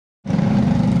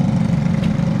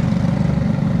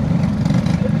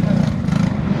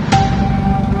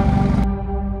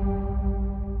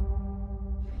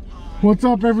What's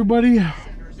up, everybody?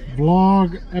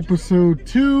 Vlog episode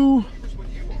 2.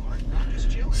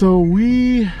 So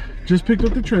we just picked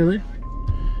up the trailer.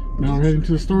 Now we're heading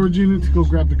to the storage unit to go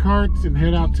grab the carts and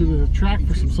head out to the track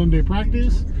for some Sunday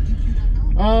practice.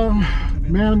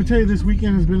 Man, let me tell you, this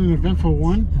weekend has been an eventful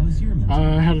one.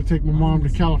 I had to take my mom to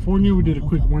California. We did a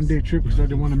quick one-day trip because I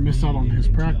didn't want to miss out on his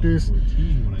practice.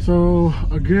 So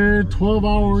a good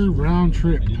 12-hour round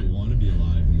trip.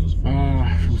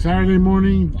 From Saturday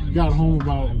morning, got home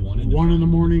about 1 in the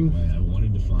morning.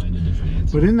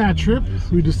 But in that trip,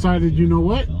 we decided, you know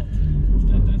what?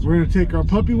 We're gonna take our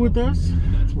puppy with us.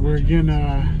 We're again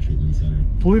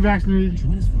fully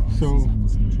vaccinated, so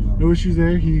no issues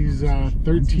there. He's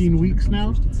 13 weeks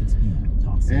now,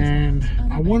 and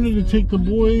I wanted to take the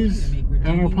boys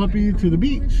and our puppy to the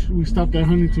beach. We stopped at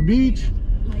Huntington Beach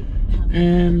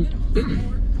and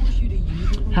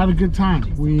had a good time.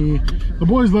 The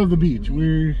boys love the beach.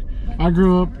 I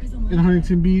grew up in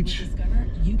Huntington Beach.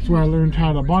 It's where I learned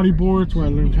how to bodyboard. It's where I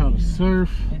learned how to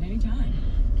surf.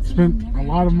 Spent a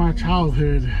lot of my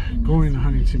childhood going to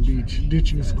Huntington Beach,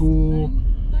 ditching school.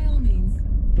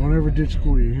 Don't ever ditch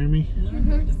school, you hear me?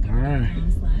 All right.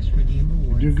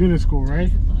 You're doing good at school,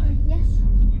 right? Yes.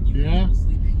 Yeah?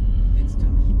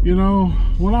 You know,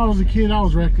 when I was a kid, I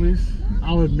was reckless.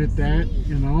 I'll admit that,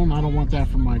 you know, and I don't want that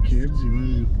for my kids. You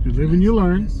know, you live and you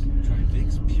learn.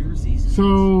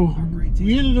 So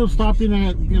we ended up stopping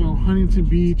at, you know, Huntington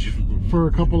Beach for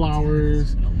a couple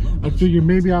hours. I figured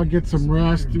maybe I'll get some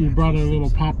rest. We brought a little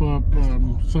pop-up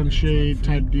sunshade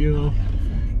type deal,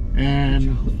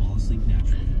 and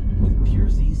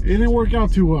it didn't work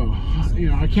out too well. You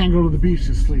know, I can't go to the beach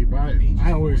to sleep.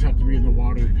 I always have to be in the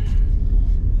water.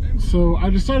 So I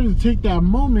decided to take that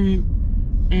moment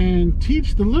and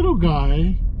teach the little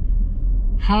guy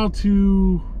how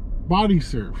to body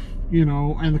surf, you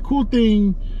know. And the cool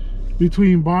thing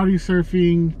between body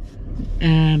surfing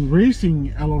and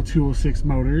racing LO206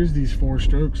 motors, these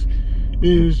 4-strokes,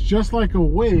 is just like a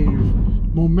wave,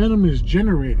 momentum is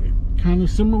generated, kind of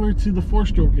similar to the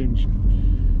 4-stroke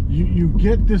engine. You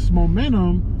get this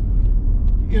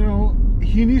momentum, you know.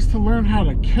 He needs to learn how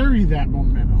to carry that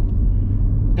momentum.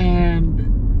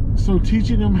 And so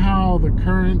teaching him how the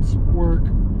currents work,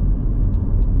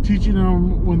 teaching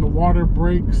him when the water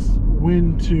breaks,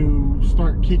 when to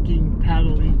start kicking,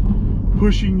 paddling,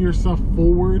 pushing yourself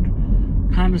forward,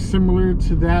 kind of similar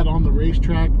to that on the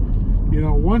racetrack. You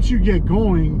know, once you get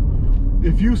going,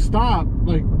 if you stop,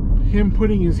 like him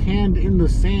putting his hand in the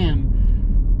sand,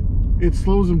 it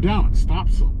slows him down, it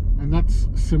stops him. And that's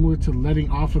similar to letting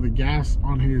off of the gas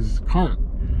on his cart.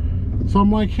 So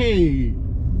I'm like, hey,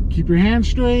 keep your hand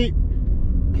straight,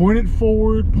 point it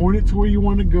forward, point it to where you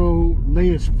want to go,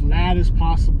 lay as flat as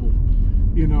possible,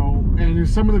 you know. And in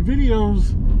some of the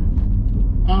videos,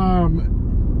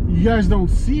 you guys don't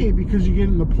see it because you get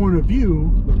in the point of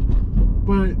view,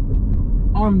 but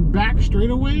on back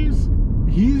straightaways,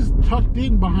 he's tucked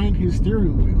in behind his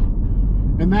steering wheel.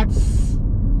 And that's,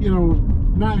 you know,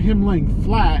 not him laying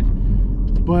flat,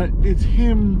 but it's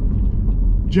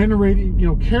him generating, you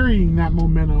know, carrying that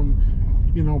momentum,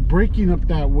 you know, breaking up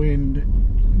that wind,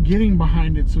 getting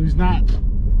behind it, so he's not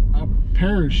a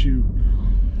parachute,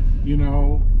 you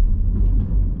know.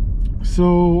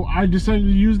 So I decided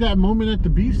to use that moment at the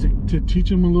beach to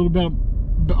teach him a little bit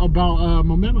about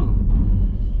momentum.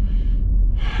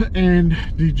 And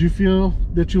did you feel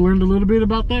that you learned a little bit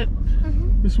about that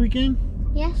this weekend?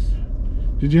 Yes.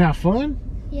 Did you have fun?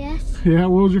 Yes. Yeah,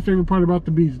 what was your favorite part about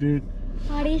the beach, dude?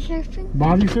 Body surfing.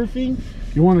 Body surfing?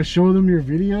 You want to show them your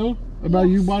video about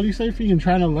you body surfing and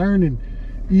trying to learn and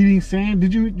eating sand?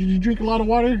 Did you drink a lot of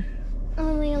water?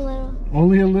 Only a little.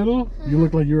 Only a little? You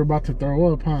look like you were about to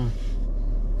throw up, huh?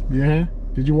 Yeah?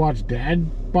 Did you watch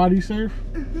Dad body surf?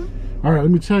 Alright,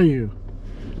 let me tell you.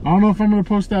 I don't know if I'm going to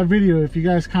post that video. If you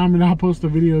guys comment, I'll post a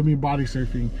video of me body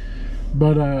surfing.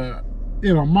 But,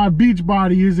 you know, my beach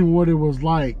body isn't what it was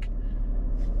like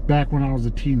back when I was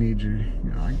a teenager. You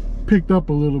know, I picked up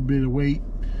a little bit of weight.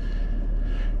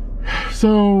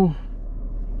 So,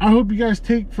 I hope you guys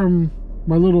take from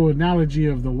my little analogy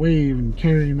of the wave and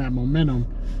carrying that momentum.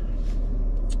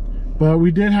 But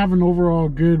we did have an overall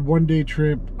good one-day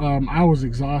trip. I was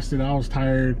exhausted. I was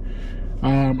tired.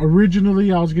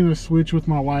 Originally, I was going to switch with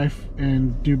my wife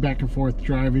and do back and forth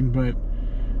driving, but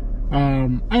I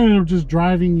ended up just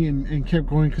driving and kept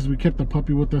going because we kept the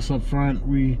puppy with us up front.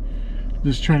 We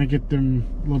just trying to get them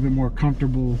a little bit more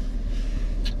comfortable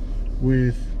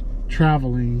with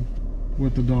traveling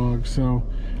with the dog. So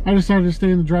I decided to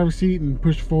stay in the driver's seat and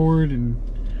push forward, and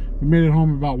we made it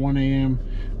home about 1 a.m.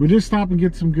 We did stop and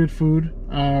get some good food.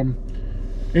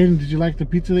 And did you like the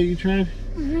pizza that you tried?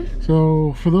 Mm-hmm.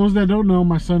 So for those that don't know,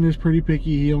 my son is pretty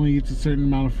picky. He only eats a certain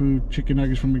amount of food: chicken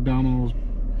nuggets from McDonald's,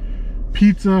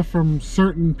 pizza from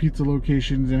certain pizza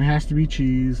locations, and it has to be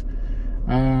cheese,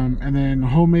 and then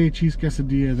homemade cheese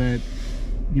quesadilla that,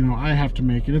 you know, I have to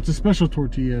make, and it's a special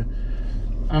tortilla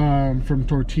from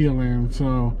Tortilla Land.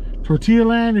 So Tortilla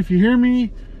Land, if you hear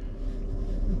me,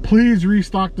 please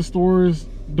restock the stores.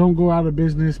 Don't go out of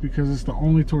business, because it's the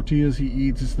only tortillas he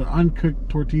eats. It's the uncooked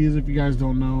tortillas, if you guys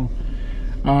don't know.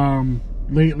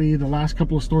 Lately, the last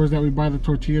couple of stores that we buy the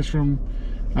tortillas from,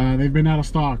 they've been out of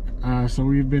stock, so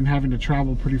we've been having to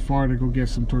travel pretty far to go get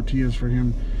some tortillas for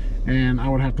him, and I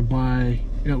would have to buy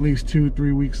at least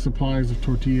 2-3 weeks supplies of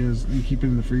tortillas and keep it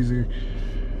in the freezer.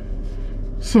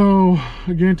 So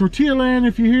again, Tortilla Land,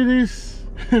 if you hear this,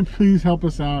 please help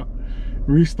us out,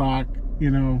 restock.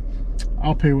 You know,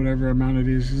 I'll pay whatever amount it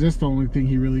is, 'cause that's the only thing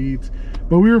he really eats.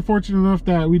 But we were fortunate enough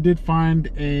that we did find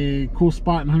a cool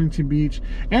spot in Huntington Beach,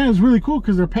 and it was really cool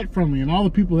because they're pet friendly, and all the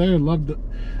people there loved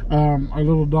our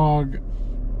little dog,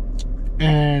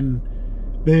 and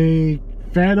they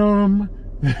fed him.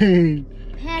 They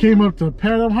came up to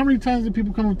pet him. How many times did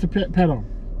people come up to pet him?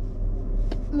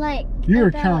 Like, you were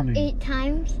about counting. 8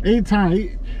 times. 8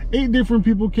 times. 8 different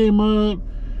people came up,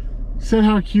 said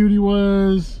how cute he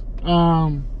was.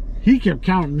 He kept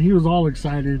counting. He was all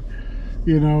excited,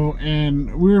 you know,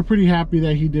 and we were pretty happy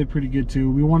that he did pretty good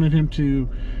too. We wanted him to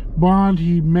bond.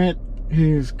 He met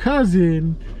his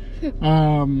cousin,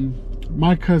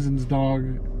 my cousin's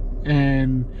dog,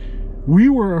 and we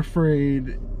were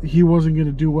afraid he wasn't going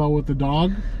to do well with the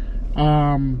dog,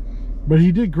 but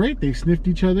he did great. They sniffed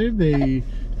each other. They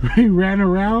ran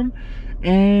around.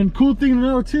 And cool thing to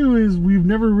know too is we've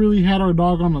never really had our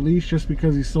dog on a leash, just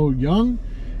because he's so young.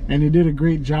 And he did a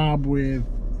great job with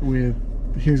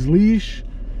his leash,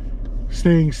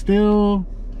 staying still,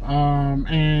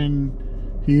 and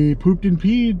he pooped and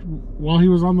peed while he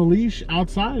was on the leash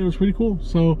outside. It was pretty cool.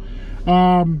 So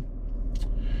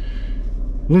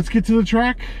let's get to the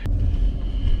track.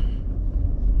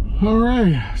 All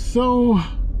right, so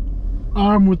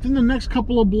within the next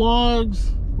couple of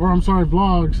vlogs,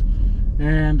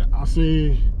 and I'll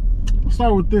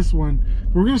start with this one.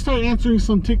 We're gonna start answering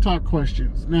some TikTok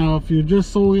questions. Now, if you're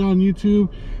just solely on YouTube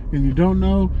and you don't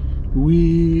know,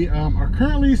 we are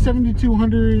currently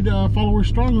 7,200 followers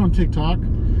strong on TikTok.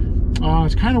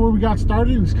 It's kind of where we got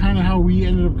started. It's kind of how we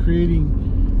ended up creating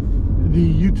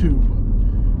the YouTube.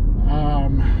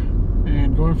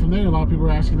 And going from there, a lot of people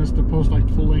are asking us to post like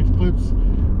full-length clips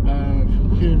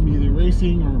of him either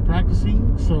racing or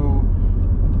practicing. So,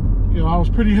 you know, I was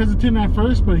pretty hesitant at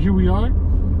first, but here we are.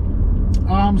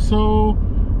 So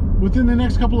within the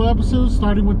next couple of episodes,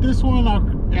 starting with this one, I'll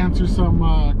answer some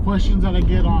questions that I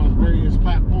get on various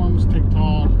platforms: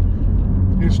 TikTok,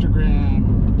 Instagram,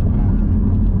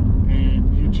 and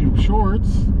YouTube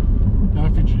Shorts. Now,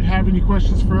 if you have any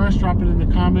questions for us, drop it in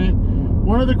the comment.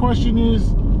 One other question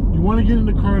is, you want to get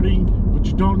into karting, but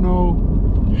you don't know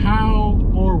how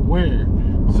or where.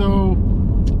 So,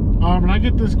 and I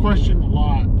get this question a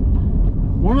lot.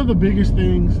 One of the biggest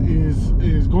things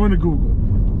is going to Google.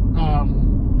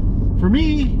 For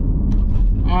me,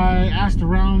 I asked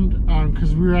around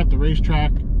because we were at the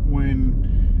racetrack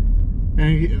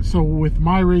so with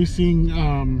my racing,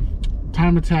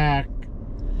 time attack,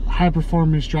 high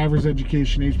performance driver's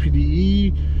education,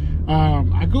 HPDE,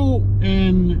 I go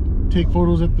and take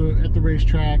photos at the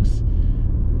racetracks,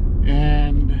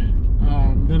 and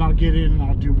then I'll get in and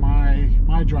I'll do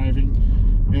my driving.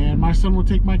 And my son would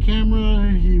take my camera.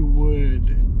 He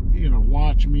would, you know,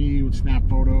 watch me. He would snap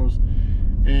photos.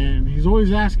 And he's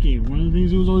always asking. One of the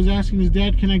things he was always asking is,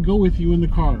 "Dad, can I go with you in the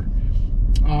car?"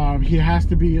 He has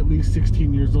to be at least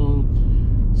 16 years old.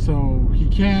 So he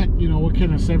can't, you know, what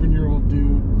can a 7-year-old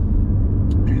do?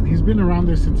 And he's been around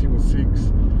there since he was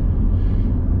 6.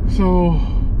 So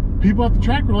people at the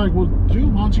track were like, "Well,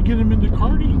 dude, why don't you get him into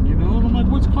karting?" You know? And I'm like,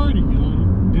 "What's karting?" You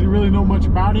know, didn't really know much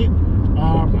about it.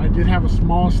 I did have a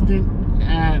small stint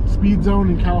at Speed Zone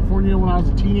in California when I was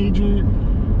a teenager,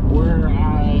 where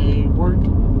I worked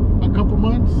a couple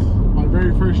months. My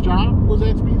very first job was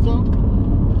at Speed Zone,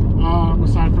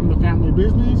 aside from the family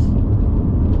business.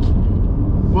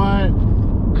 But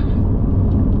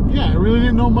yeah, I really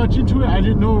didn't know much into it. I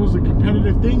didn't know it was a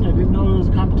competitive thing. I didn't know it was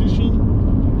a competition.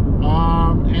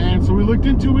 And so we looked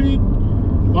into it.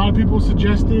 A lot of people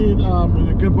suggested, and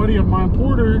a good buddy of mine,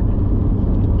 Porter,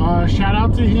 shout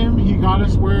out to him. He got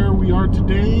us where we are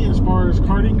today as far as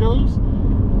karting goes.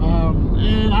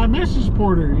 And I messaged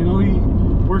Porter. You know, he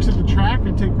works at the track.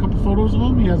 I take a couple photos of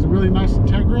him. He has a really nice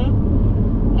Integra.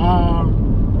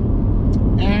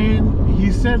 And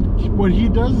he said what he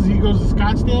does is he goes to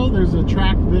Scottsdale. There's a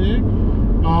track there,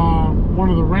 one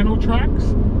of the rental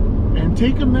tracks, and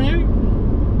take him there,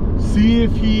 see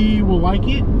if he will like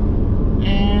it,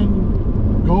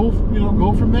 and go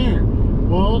from there.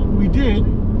 Well, we did.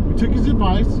 We took his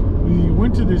advice. We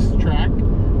went to this track,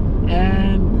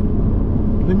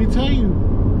 and let me tell you,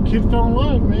 kid fell in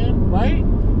love, man. Right?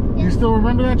 Yeah. You still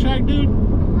remember that track, dude?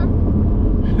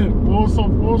 What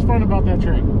was fun about that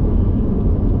track?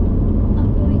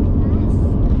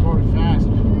 Going fast.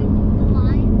 Doing the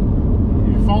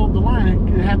line. You followed the line.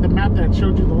 It had the map that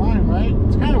showed you the line, right?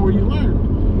 It's kind of where you learned.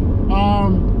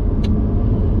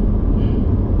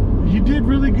 He did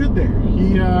really good there.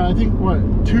 He, I think,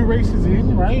 what, 2 races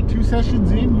in, right? 2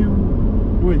 sessions in,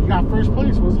 you got first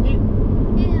place, wasn't it?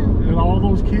 Yeah. And all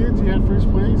those kids, you had first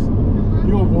place.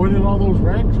 You avoided all those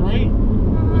wrecks, right?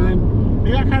 And then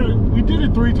they got we did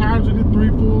it 3 times. We did 3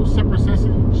 full separate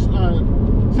sessions.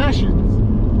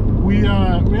 We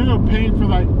ended up paying for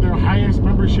like their highest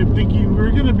membership, thinking we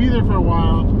were gonna be there for a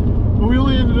while, but we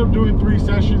only ended up doing 3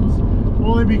 sessions,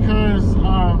 only because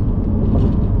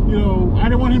you know, I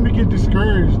didn't want him to get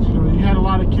discouraged. You know, you had a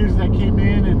lot of kids that came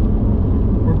in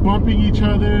and were bumping each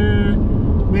other,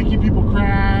 making people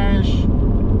crash,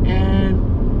 and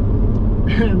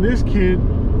this kid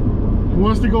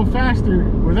wants to go faster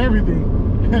with everything.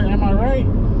 Am I right?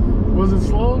 Was it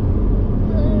slow?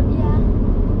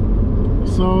 Yeah.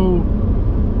 So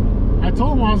I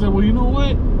told him, I was like, well, you know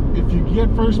what? If you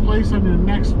get first place on your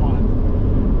next one,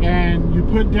 and you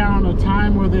put down a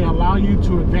time where they allow you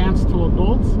to advance to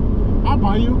adults, I'll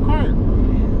buy you a cart.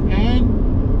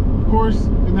 And of course,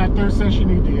 in that 3rd session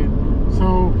he did.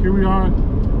 So here we are,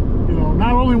 you know,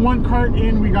 not only 1 cart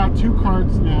in, we got 2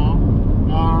 carts now.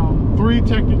 3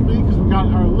 technically, because we got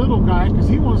our little guy, because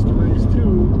he wants to race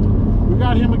too. We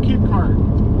got him a kid cart.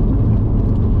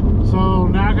 So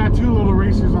now I got 2 little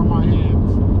racers on my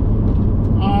hands.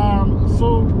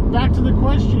 So back to the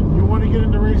question, you want to get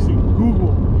into racing?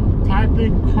 Google, type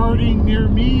in karting near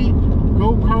me,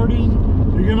 go karting.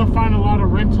 You're gonna find a lot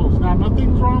of rentals. Now,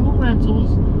 nothing's wrong with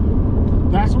rentals.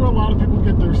 That's where a lot of people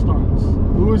get their starts.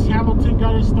 Lewis Hamilton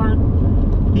got his start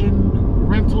in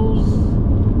rentals.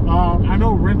 I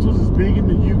know rentals is big in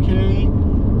the UK,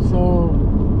 so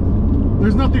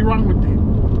there's nothing wrong with it.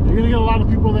 You're gonna get a lot of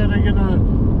people that are gonna,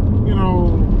 you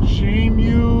know, shame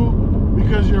you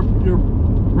because you're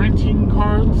renting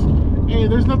carts. Hey,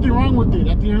 there's nothing wrong with it.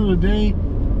 At the end of the day,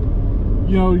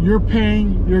 you know, you're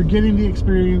paying, you're getting the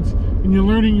experience, and you're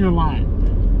learning your line.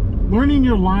 Learning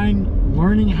your line,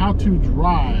 learning how to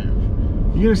drive.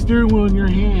 You get a steering wheel in your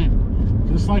hand,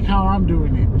 just like how I'm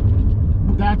doing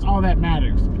it. That's all that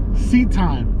matters. Seat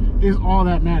time is all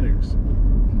that matters.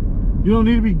 You don't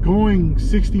need to be going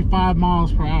 65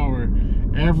 miles per hour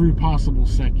every possible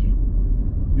second.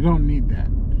 You don't need that.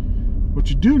 What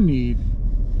you do need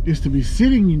is to be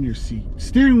sitting in your seat,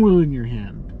 steering wheel in your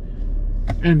hand,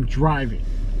 and driving.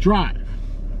 Drive.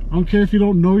 I don't care if you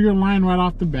don't know your line right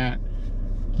off the bat.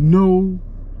 Know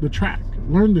the track.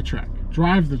 Learn the track.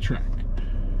 Drive the track.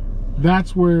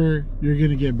 That's where you're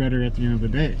going to get better at the end of the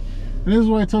day. And this is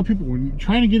why I tell people, when you're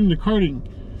trying to get into karting,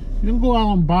 you don't go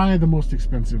out and buy the most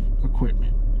expensive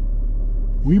equipment.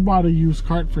 We bought a used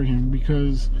cart for him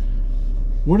because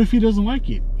what if he doesn't like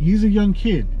it? He's a young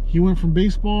kid. He went from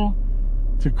baseball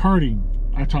to karting.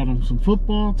 I taught him some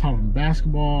football, taught him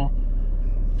basketball,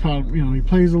 taught him, you know, he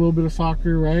plays a little bit of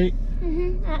soccer, right?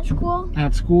 At school.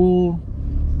 At school.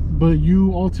 But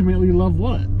you ultimately love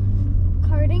what?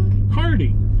 Karting.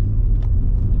 Karting.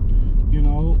 You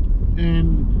know,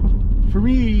 and for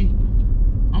me,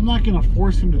 I'm not gonna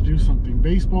force him to do something.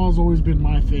 Baseball's always been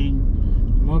my thing.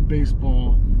 Love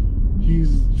baseball.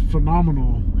 He's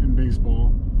phenomenal in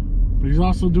baseball, but he's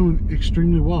also doing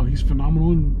extremely well. He's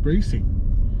phenomenal in racing.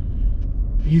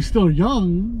 He's still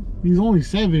young. He's only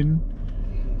 7,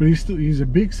 but he's a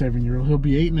big 7-year-old. He'll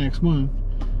be 8 next month.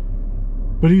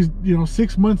 But he's, you know,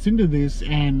 6 months into this,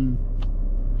 and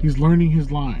he's learning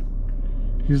his line.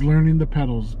 He's learning the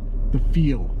pedals, the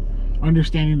feel,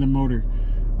 understanding the motor.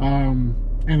 And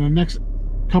the next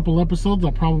couple episodes,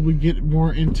 I'll probably get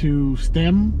more into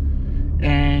STEM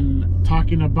and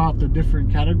talking about the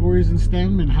different categories in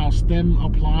STEM and how STEM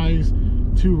applies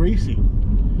to racing.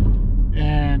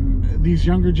 And these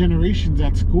younger generations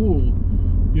at school,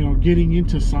 you know, getting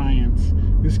into science.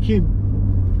 This kid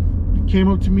came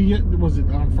up to me, was it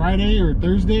on Friday or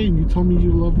Thursday, and you told me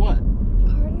you love what?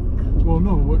 Karting? Well,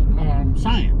 no, what,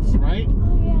 science, right?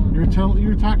 Oh, yeah.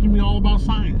 You're talking to me all about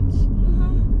science.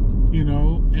 You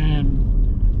know, and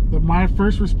my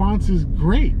first response is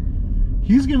great.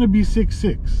 He's gonna be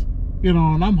 6'6", you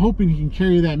know, and I'm hoping he can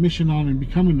carry that mission on and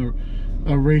becoming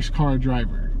a race car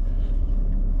driver.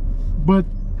 But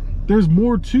there's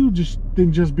more to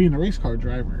than just being a race car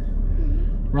driver,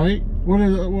 right? What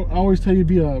I always tell you,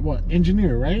 be a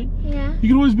engineer, right? Yeah. You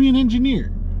can always be an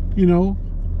engineer, you know,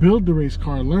 build the race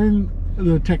car, learn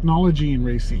the technology in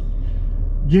racing,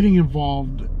 getting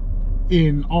involved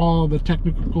in all the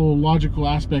technical, logical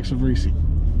aspects of racing,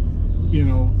 you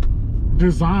know,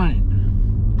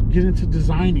 design, get into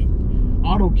designing,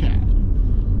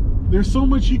 AutoCAD. There's so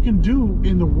much you can do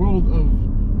in the world of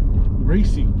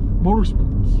racing,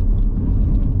 motorsports.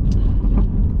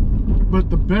 But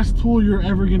the best tool you're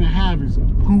ever gonna have is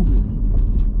Google.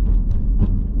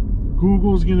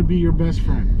 Google's gonna be your best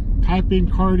friend. Type in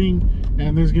karting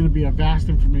and there's gonna be a vast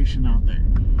information out there.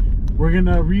 We're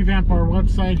gonna revamp our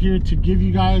website here to give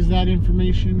you guys that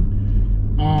information,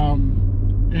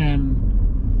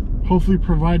 and hopefully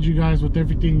provide you guys with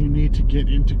everything you need to get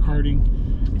into karting.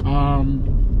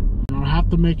 I'll have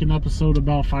to make an episode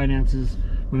about finances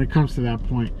when it comes to that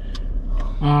point.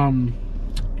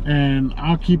 And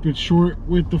I'll keep it short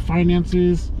with the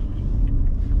finances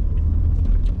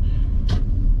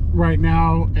right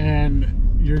now, and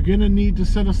you're gonna need to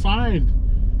set aside,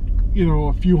 you know,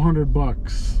 a few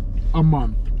 $100 a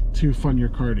month to fund your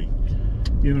karting.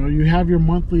 You know, you have your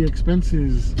monthly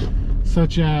expenses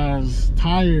such as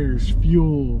tires,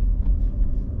 fuel.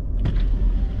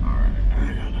 All right,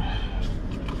 I gotta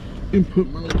input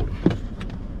my little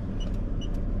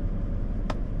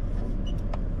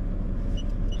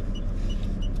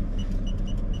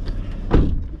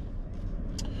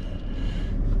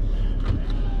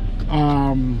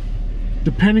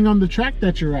depending on the track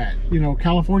that you're at. You know,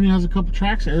 California has a couple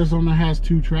tracks, Arizona has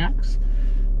 2 tracks,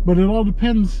 but it all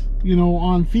depends, you know,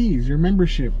 on fees, your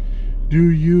membership.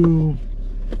 Do you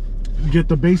get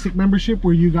the basic membership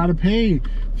where you got to pay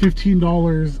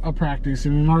 $15 a practice,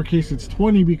 and in our case it's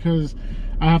 20 because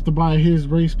I have to buy his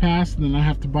race pass and then I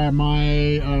have to buy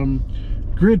my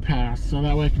grid pass, so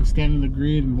that way I can stand in the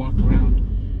grid and walk around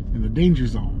in the danger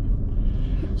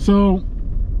zone. So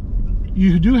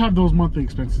you do have those monthly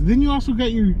expenses. Then you also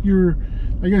got your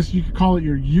I guess you could call it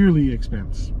your yearly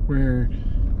expense, where,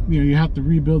 you know, you have to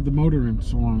rebuild the motor and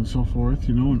so on and so forth,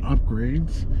 you know, and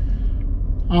upgrades.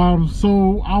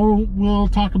 So we'll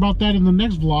talk about that in the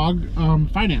next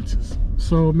vlog, finances.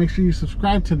 So make sure you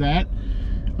subscribe to that,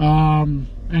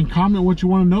 and comment what you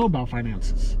want to know about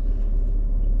finances.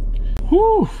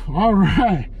 Whew, all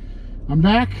right, I'm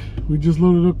back. We just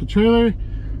loaded up the trailer.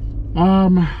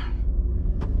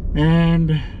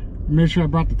 And made sure I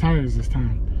brought the tires this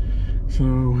time,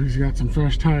 so he's got some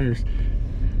fresh tires.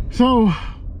 So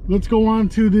let's go on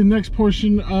to the next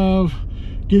portion of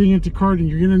getting into karting.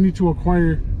 You're gonna need to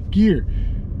acquire gear.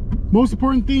 Most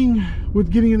important thing with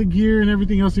getting into gear and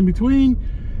everything else in between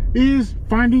is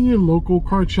finding a local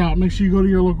kart shop. Make sure you go to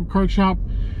your local kart shop.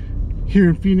 Here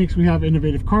in Phoenix we have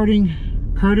Innovative Karting,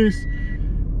 Curtis.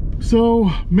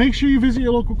 So make sure you visit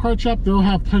your local kart shop. They'll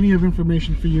have plenty of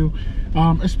information for you,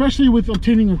 especially with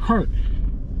obtaining a kart.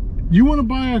 You want to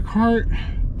buy a kart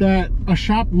that a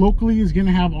shop locally is going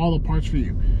to have all the parts for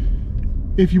you.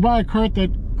 If you buy a kart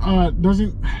that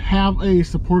doesn't have a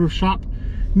supportive shop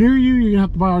near you, you're going to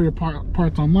have to buy all your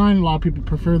parts online. A lot of people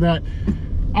prefer that.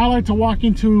 I like to walk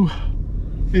into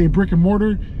a brick and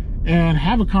mortar and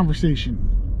have a conversation,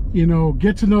 you know,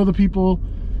 get to know the people.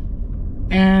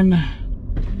 And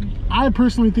I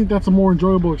personally think that's a more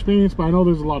enjoyable experience, but I know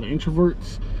there's a lot of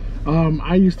introverts.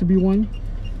 I used to be one.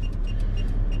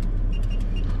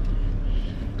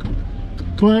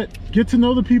 But get to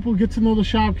know the people, get to know the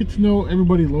shop, get to know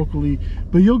everybody locally.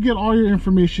 But you'll get all your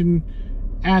information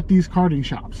at these karting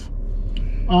shops.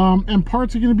 And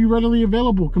parts are going to be readily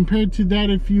available compared to that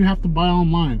if you have to buy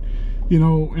online. You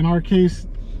know, in our case,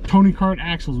 Tony Kart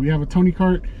axles. We have a Tony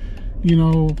Kart, you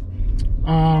know,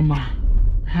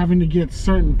 having to get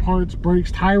certain parts,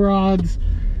 brakes, tie rods,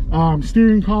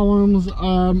 steering columns,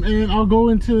 and I'll go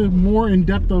into more in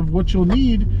depth of what you'll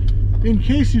need in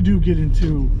case you do get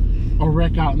into a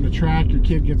wreck out in the track, your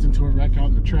kid gets into a wreck out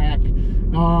in the track.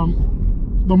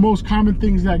 The most common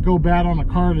things that go bad on a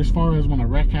kart as far as when a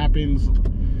wreck happens,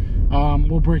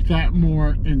 we'll break that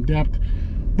more in depth.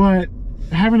 But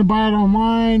having to buy it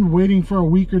online, waiting for a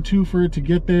week or two for it to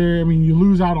get there, I mean, you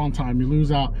lose out on time, you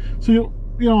lose out. So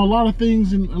you know, a lot of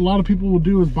things and a lot of people will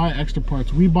do is buy extra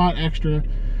parts. We bought extra,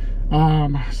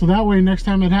 so that way next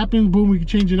time it happens, boom, we can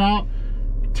change it out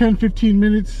 10-15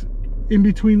 minutes in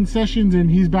between sessions and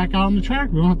he's back out on the track.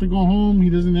 We don't have to go home. He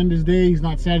doesn't end his day. He's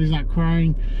not sad, he's not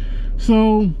crying.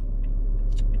 So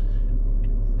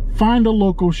find a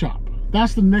local shop.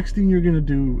 That's the next thing you're gonna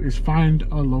do, is find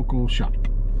a local shop.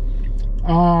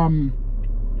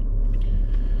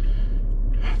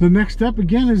 The next step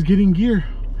again is getting gear,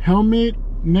 helmet,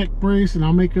 neck brace, and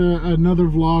I'll make another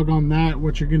vlog on that,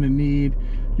 what you're gonna need,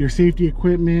 your safety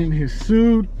equipment, his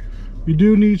suit. You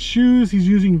do need shoes. He's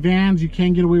using Vans. You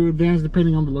can get away with Vans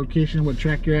depending on the location, what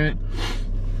track you're at.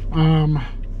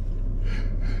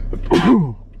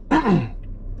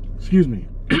 Excuse me.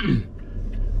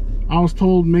 I was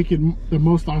told make it the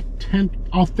most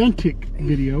authentic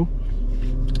video,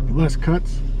 less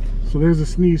cuts. So there's a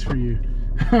sneeze for you.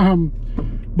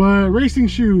 But racing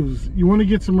shoes, you want to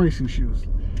get some racing shoes.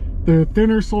 The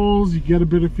thinner soles, you get a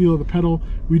better feel of the pedal.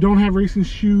 We don't have racing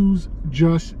shoes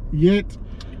just yet.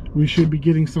 We should be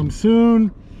getting some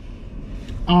soon.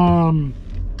 And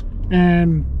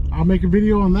I'll make a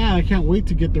video on that. I can't wait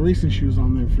to get the racing shoes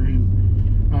on there for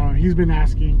him. He's been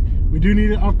asking. We do need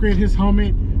to upgrade his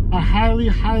helmet. I highly,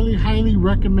 highly, highly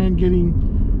recommend getting,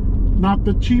 not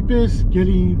the cheapest,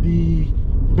 getting the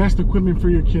best equipment for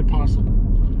your kid possible.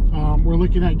 We're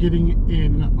looking at getting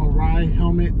an Ori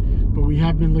helmet, but we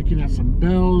have been looking at some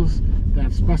bells that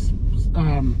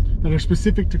are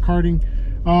specific to karting.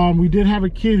 We did have a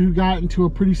kid who got into a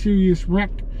pretty serious wreck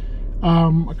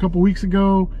a couple weeks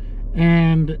ago,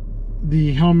 and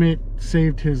the helmet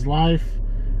saved his life.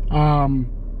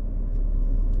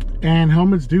 And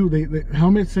helmets the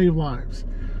helmets save lives.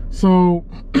 So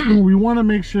we want to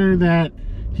make sure that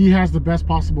he has the best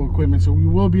possible equipment. So we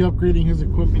will be upgrading his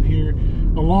equipment here,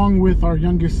 along with our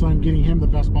youngest son, getting him the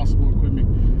best possible equipment.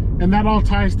 And that all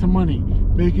ties to money,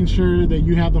 making sure that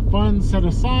you have the funds set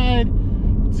aside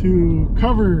to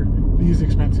cover these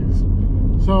expenses.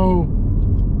 So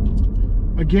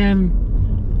again,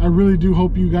 I really do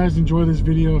hope you guys enjoy this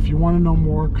video. If you want to know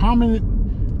more, comment,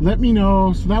 let me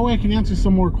know, so that way I can answer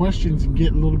some more questions and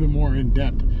get a little bit more in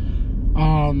depth.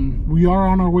 We are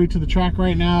on our way to the track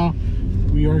right now.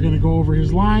 We are going to go over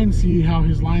his line, see how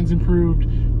his line's improved.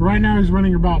 Right now he's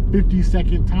running about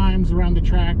 50-second times around the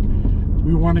track.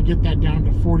 We want to get that down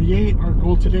to 48. Our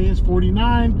goal today is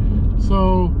 49.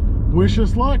 So wish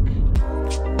us luck.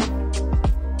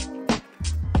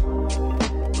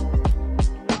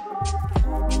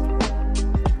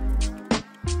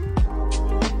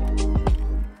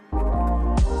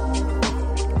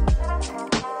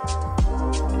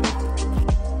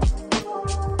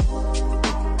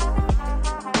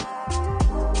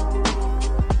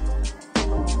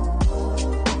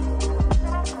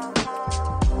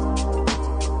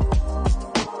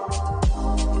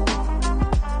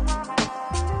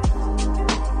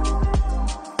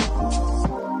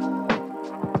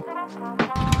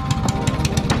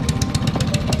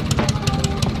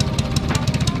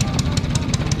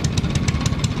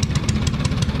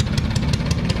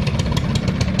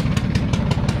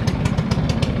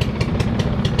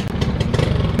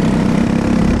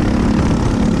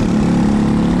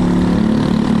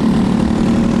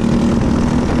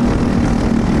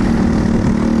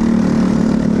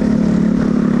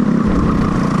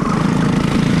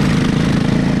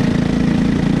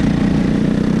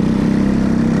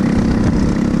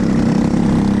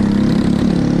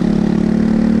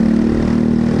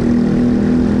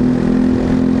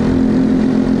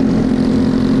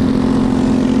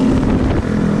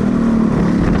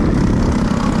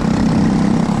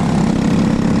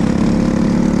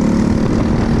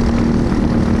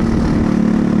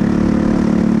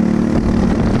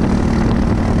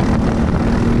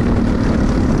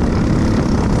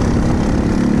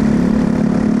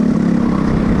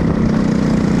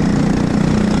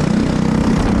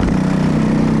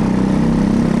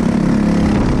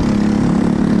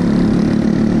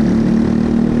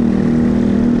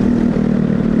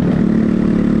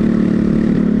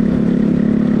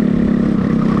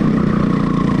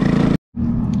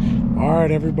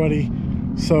 Alright everybody,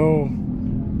 so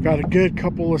got a good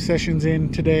couple of sessions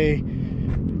in today.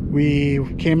 We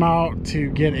came out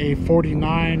to get a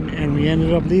 49 and we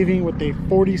ended up leaving with a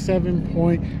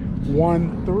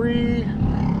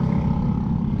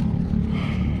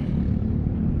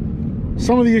 47.13.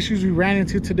 Some of the issues we ran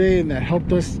into today and that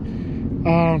helped us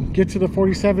get to the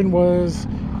 47 was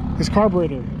his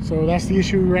carburetor. So that's the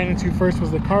issue we ran into first,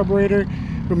 was the carburetor.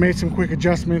 We made some quick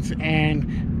adjustments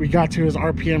and we got to his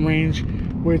RPM range,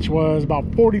 which was about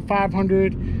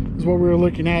 4,500 is what we were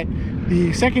looking at.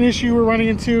 The second issue we're running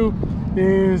into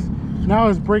is now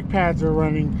his brake pads are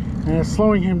running and it's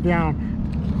slowing him down.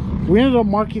 We ended up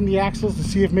marking the axles to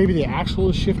see if maybe the axle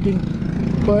is shifting,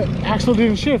 but axle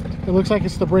didn't shift. It looks like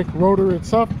it's the brake rotor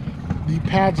itself. The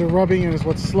pads are rubbing and is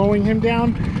what's slowing him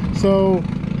down. So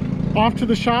off to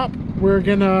the shop, we're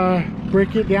gonna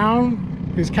break it down,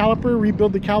 his caliper,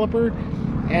 rebuild the caliper,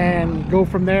 and go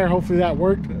from there. Hopefully that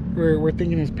worked. We're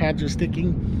thinking his pads are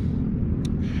sticking.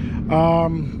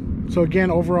 So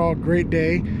again, overall, great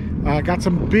day. Got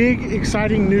some big,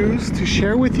 exciting news to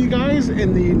share with you guys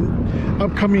in the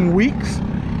upcoming weeks.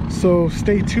 So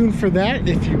stay tuned for that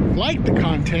if you like the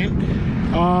content.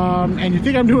 And you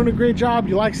think I'm doing a great job,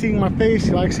 you like seeing my face,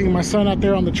 you like seeing my son out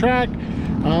there on the track.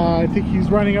 I think he's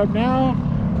running up now.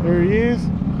 There he is.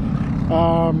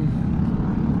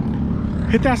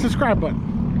 Hit that subscribe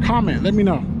button, comment, let me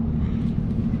know.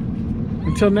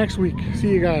 Until next week, see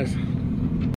you guys.